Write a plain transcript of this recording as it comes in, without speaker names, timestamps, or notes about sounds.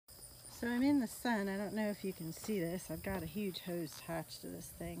So I'm in the sun. I don't know if you can see this. I've got a huge hose attached to this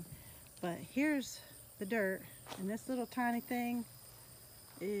thing. But here's the dirt, and this little tiny thing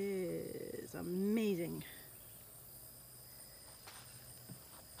is amazing.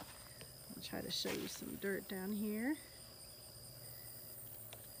 I'll try to show you some dirt down here.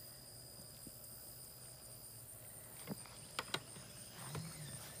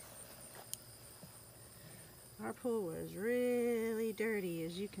 Our pool was really dirty,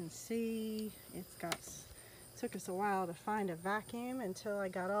 as you can see. Took us a while to find a vacuum until I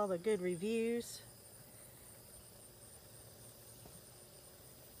got all the good reviews.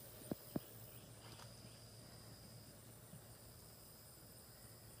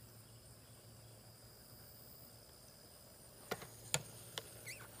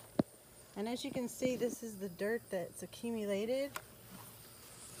 And as you can see, this is the dirt that's accumulated.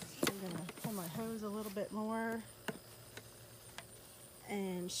 I'm going to pull my hose a little bit more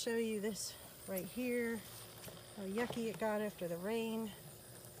and show you this right here, how yucky it got after the rain.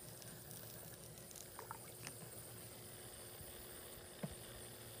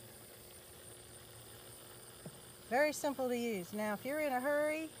 Very simple to use. Now, if you're in a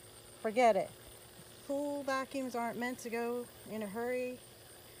hurry, forget it. Pool vacuums aren't meant to go in a hurry.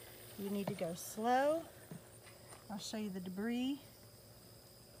 You need to go slow. I'll show you the debris.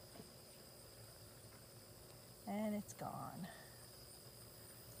 And it's gone.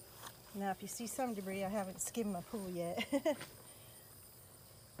 Now, if you see some debris, I haven't skimmed my pool yet.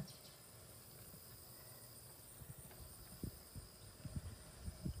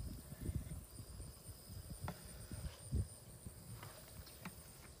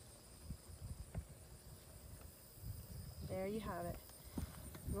 There you have it.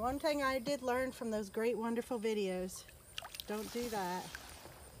 One thing I did learn from those great, wonderful videos, don't do that.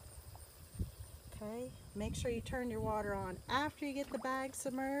 Okay, make sure you turn your water on after you get the bag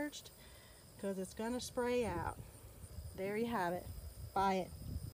submerged, because it's going to spray out. There you have it. Buy it.